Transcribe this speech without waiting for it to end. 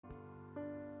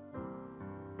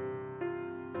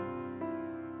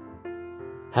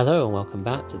Hello and welcome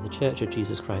back to the Church of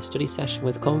Jesus Christ study session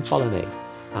with Come Follow Me.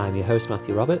 I'm your host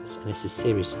Matthew Roberts and this is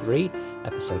Series 3,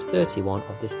 Episode 31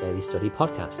 of this Daily Study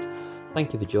podcast.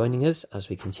 Thank you for joining us as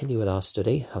we continue with our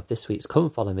study of this week's Come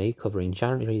Follow Me, covering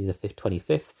January the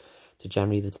 25th to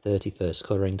January the 31st,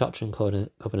 covering Doctrine and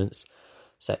Covenants,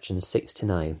 sections 6 to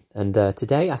 9. And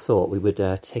today I thought we would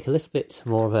take a little bit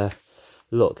more of a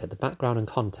look at the background and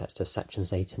context of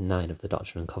sections 8 and 9 of the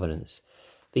Doctrine and Covenants.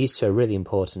 These two are really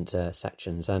important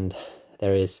sections, and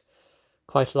there is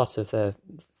quite a lot of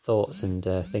thoughts and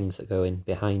things that go in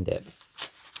behind it.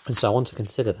 And so I want to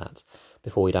consider that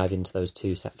before we dive into those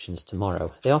two sections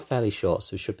tomorrow. They are fairly short,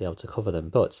 so we should be able to cover them.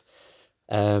 But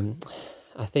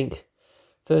I think,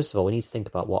 first of all, we need to think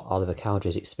about what Oliver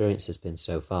Cowdery's experience has been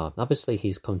so far. Obviously,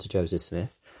 he's come to Joseph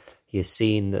Smith. He has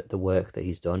seen the work that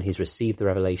he's done. He's received the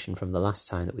revelation from the last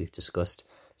time that we've discussed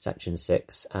section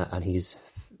 6, and he's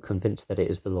convinced that it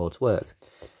is the Lord's work.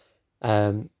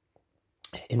 In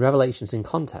Revelations in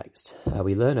Context,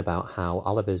 we learn about how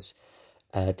Oliver's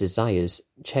desires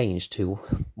changed to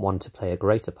want to play a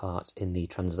greater part in the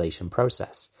translation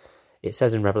process. It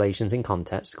says in Revelations in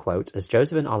Context, quote, "As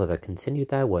Joseph and Oliver continued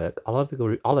their work,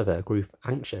 Oliver grew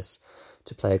anxious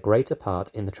to play a greater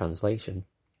part in the translation.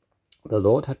 The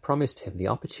Lord had promised him the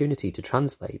opportunity to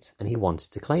translate, and he wanted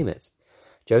to claim it.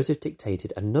 Joseph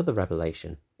dictated another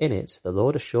revelation. In it, the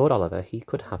Lord assured Oliver he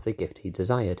could have the gift he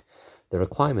desired. The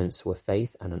requirements were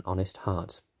faith and an honest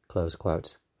heart." Close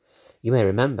quote. You may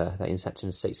remember that in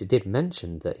section 6 it did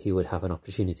mention that he would have an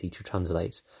opportunity to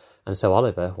translate, and so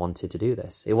Oliver wanted to do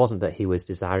this. It wasn't that he was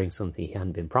desiring something he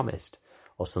hadn't been promised,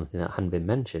 or something that hadn't been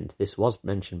mentioned. This was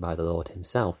mentioned by the Lord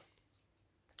himself.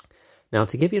 Now,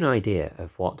 to give you an idea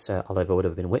of what Oliver would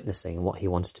have been witnessing and what he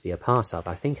wanted to be a part of,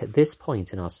 I think at this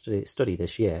point in our study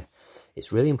this year,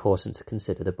 it's really important to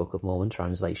consider the Book of Mormon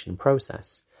translation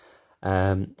process.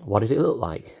 What did it look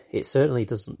like? It certainly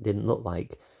didn't look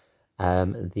like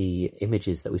the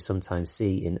images that we sometimes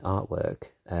see in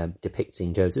artwork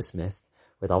depicting Joseph Smith,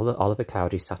 with Oliver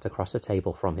Cowdery sat across a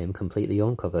table from him, completely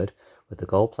uncovered, with the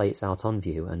gold plates out on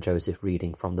view, and Joseph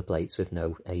reading from the plates with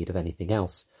no aid of anything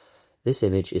else. This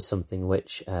image is something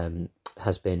which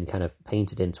has been kind of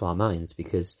painted into our minds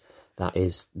because that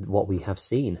is what we have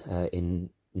seen in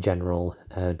general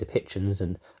depictions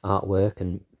and artwork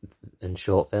and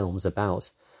short films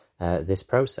about this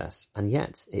process. And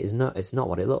yet it's not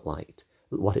what it looked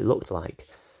like.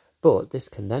 But this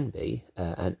can then be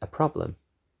a problem.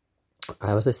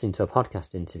 I was listening to a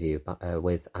podcast interview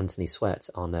with Anthony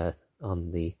Sweat on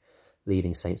the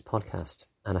Leading Saints podcast,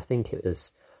 and I think it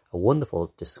was a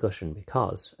wonderful discussion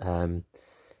because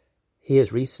he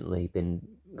has recently been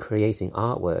creating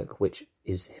artwork which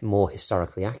is more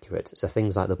historically accurate. So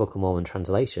things like the Book of Mormon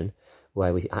translation,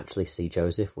 where we actually see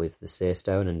Joseph with the seer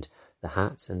stone and the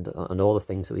hat and all the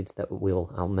things that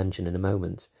I'll mention in a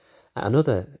moment, and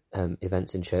other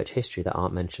events in church history that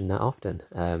aren't mentioned that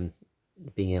often.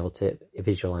 Being able to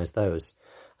visualize those,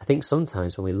 I think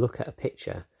sometimes when we look at a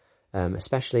picture,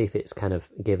 especially if it's kind of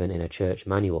given in a church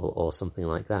manual or something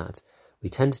like that, we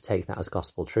tend to take that as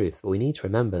gospel truth. But we need to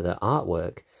remember that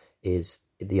artwork is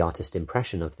the artist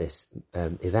impression of this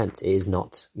event. It is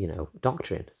not,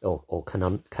 doctrine or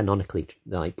canonically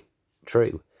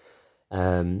true.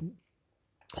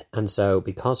 And so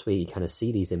because we kind of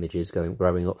see these images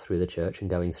growing up through the church and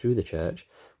going through the church,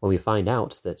 when we find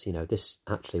out that, this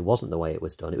actually wasn't the way it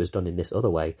was done in this other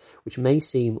way, which may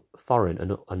seem foreign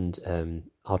and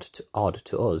odd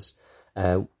to us,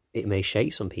 it may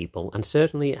shake some people, and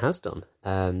certainly it has done.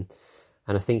 And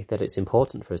I think that it's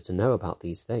important for us to know about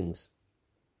these things.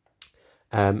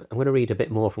 I'm going to read a bit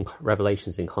more from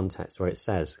Revelations in Context, where it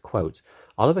says, quote,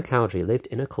 "Oliver Cowdery lived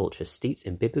in a culture steeped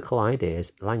in biblical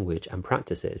ideas, language, and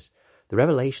practices. The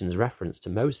Revelations reference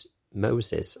to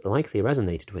Moses likely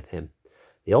resonated with him.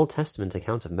 The Old Testament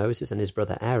account of Moses and his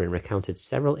brother Aaron recounted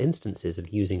several instances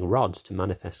of using rods to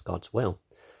manifest God's will.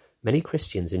 Many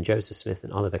Christians in Joseph Smith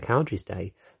and Oliver Cowdery's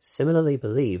day similarly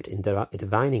believed in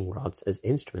divining rods as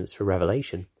instruments for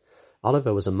revelation.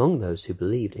 Oliver was among those who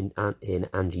believed in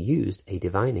and used a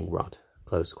divining rod."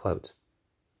 Close quote.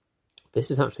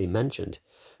 This is actually mentioned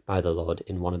by the Lord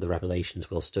in one of the revelations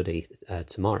we'll study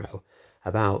tomorrow,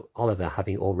 about Oliver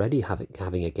having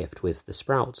a gift with the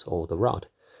sprout or the rod.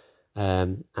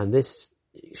 And this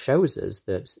shows us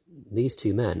that these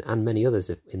two men and many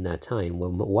others in their time were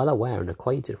well aware and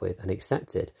acquainted with and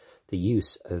accepted the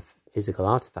use of physical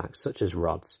artifacts such as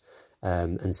rods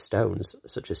and stones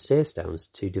such as seer stones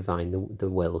to divine the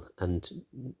will and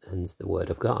the word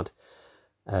of God,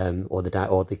 or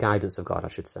the guidance of God, I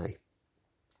should say.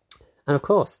 And of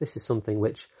course, this is something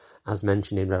which, as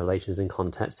mentioned in Revelations in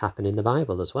Context, happened in the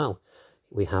Bible as well.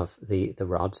 we have the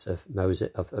rods of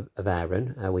Moses, of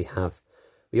Aaron.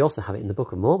 We also have it in the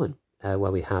Book of Mormon,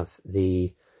 where we have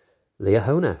the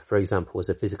Liahona, for example, was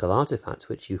a physical artifact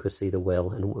which you could see the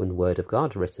will and word of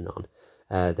God written on.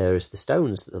 There is the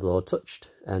stones that the Lord touched,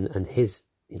 and his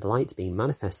light being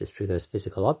manifested through those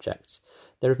physical objects.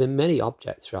 There have been many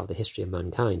objects throughout the history of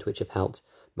mankind which have helped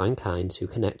mankind to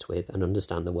connect with and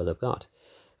understand the will of God.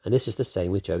 And this is the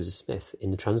same with Joseph Smith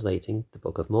in translating the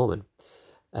Book of Mormon.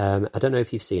 I don't know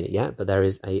if you've seen it yet, but there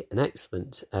is an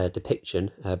excellent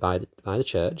depiction by the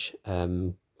church,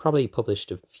 probably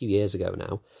published a few years ago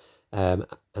now,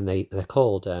 and they're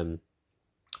called the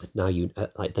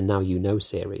Now You Know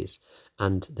series.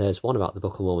 And there's one about the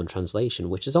Book of Mormon translation,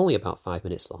 which is only about 5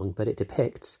 minutes long, but it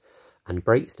depicts and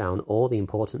breaks down all the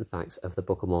important facts of the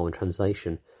Book of Mormon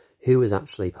translation, who was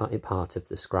actually part of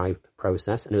the scribe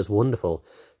process. And it was wonderful.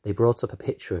 They brought up a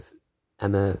picture of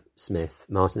Emma Smith,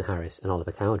 Martin Harris, and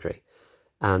Oliver Cowdery.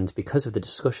 And because of the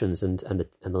discussions and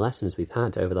the lessons we've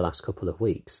had over the last couple of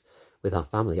weeks with our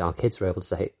family, our kids were able to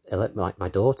say, like my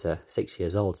daughter, 6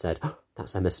 years old, said, "Oh,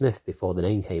 that's Emma Smith," before the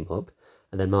name came up.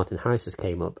 And then Martin Harris's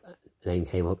name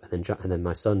came up, and then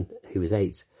my son, who was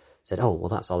 8, said, "Oh, well,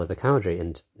 that's Oliver Cowdery,"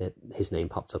 and his name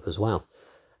popped up as well.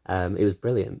 It was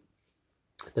brilliant.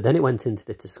 But then it went into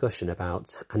this discussion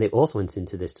about, and it also went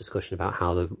into this discussion about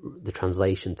how the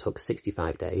translation took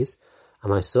 65 days. And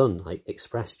my son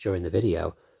expressed during the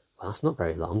video, "Well, that's not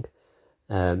very long.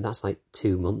 That's like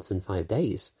 2 months and 5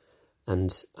 days."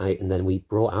 And then we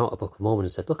brought out a Book of Mormon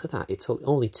and said, "Look at that. It took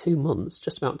only 2 months,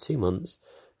 just about 2 months,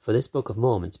 for this Book of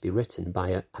Mormon to be written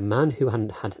by a man who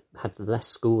hadn't had less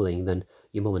schooling than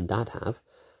your mum and dad have."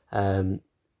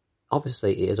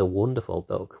 Obviously, it is a wonderful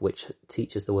book which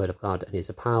teaches the Word of God and is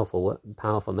a powerful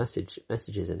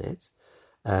messages in it.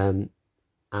 And,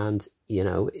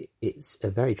 it's a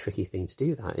very tricky thing to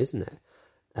do that, isn't it?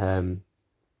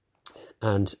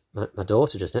 And my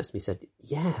daughter just next to me said,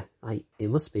 "Yeah, it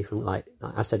must be from, I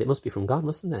said, it must be from God,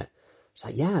 mustn't it?" She's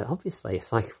like, "Yeah, obviously."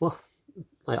 It's like, well,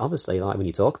 obviously, when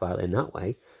you talk about it in that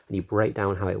way and you break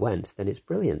down how it went, then it's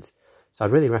brilliant. So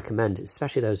I'd really recommend,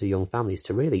 especially those who are young families,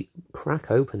 to really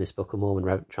crack open this Book of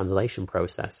Mormon translation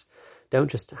process. Don't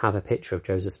just have a picture of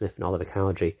Joseph Smith and Oliver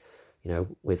Cowdery,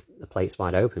 with the plates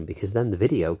wide open, because then the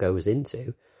video goes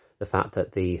into the fact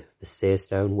that the seer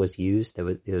stone was used.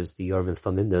 There was the Urim and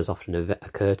Thummim. There was often a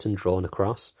curtain drawn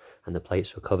across, and the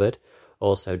plates were covered.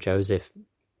 Also, Joseph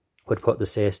would put the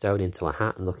seer stone into a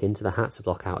hat and look into the hat to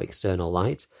block out external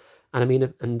light.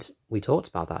 And we talked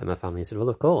about that in my family and said, well,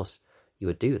 of course, you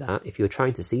would do that. If you were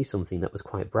trying to see something that was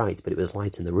quite bright, but it was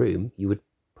light in the room, you would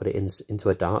put it into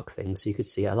a dark thing so you could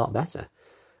see it a lot better.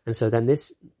 And so then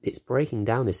it's breaking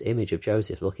down this image of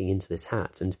Joseph looking into this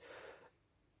hat and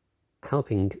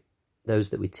helping those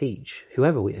that we teach,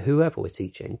 whoever we're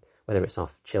teaching, whether it's our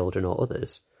children or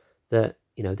others, that,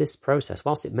 this process,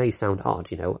 whilst it may sound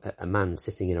odd, a man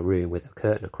sitting in a room with a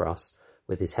curtain across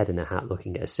with his head in a hat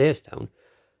looking at a seer stone,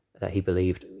 that he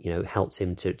believed, helped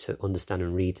him to understand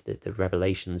and read the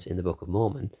revelations in the Book of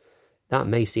Mormon, that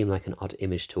may seem like an odd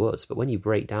image to us. But when you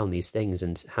break down these things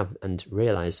and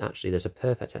realize actually there's a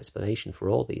perfect explanation for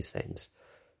all these things,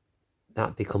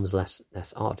 that becomes less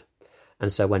odd.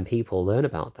 And so when people learn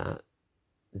about that,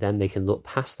 then they can look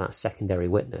past that secondary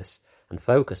witness and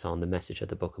focus on the message of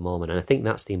the Book of Mormon. And I think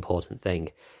that's the important thing.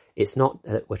 It's not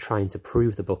that we're trying to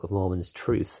prove the Book of Mormon's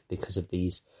truth because of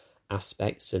these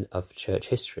aspects of church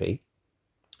history.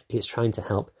 It's trying to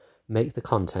help make the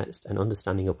context and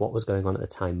understanding of what was going on at the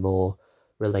time more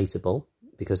relatable,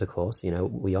 because of course,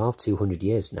 we are 200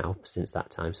 years now since that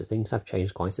time, so things have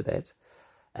changed quite a bit.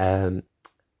 And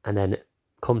then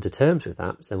come to terms with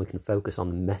that, so then we can focus on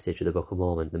the message of the Book of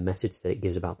Mormon, the message that it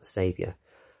gives about the Saviour,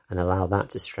 and allow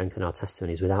that to strengthen our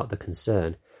testimonies without the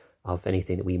concern of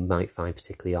anything that we might find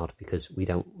particularly odd because we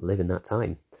don't live in that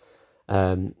time.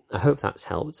 I hope that's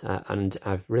helped, and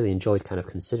I've really enjoyed kind of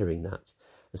considering that.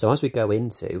 And so as we go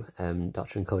into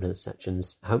Doctrine and Covenants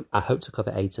sections, I hope to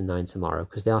cover 8 and 9 tomorrow,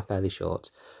 because they are fairly short,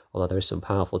 although there are some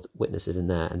powerful witnesses in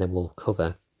there, and then we'll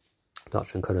cover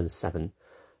Doctrine and Covenants 7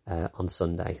 on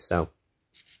Sunday. So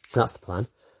that's the plan.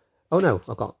 Oh no,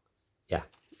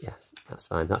 yes, that's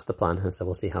fine. That's the plan, and so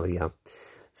we'll see how we go.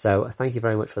 So thank you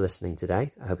very much for listening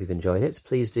today. I hope you've enjoyed it.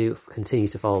 Please do continue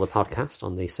to follow the podcast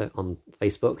on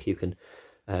Facebook. You can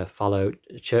follow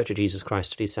Church of Jesus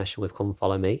Christ Study Session with Come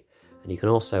Follow Me. And you can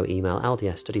also email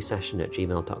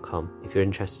ldsstudysession@gmail.com if you're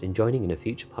interested in joining in a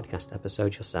future podcast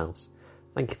episode yourselves.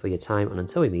 Thank you for your time, and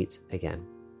until we meet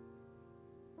again.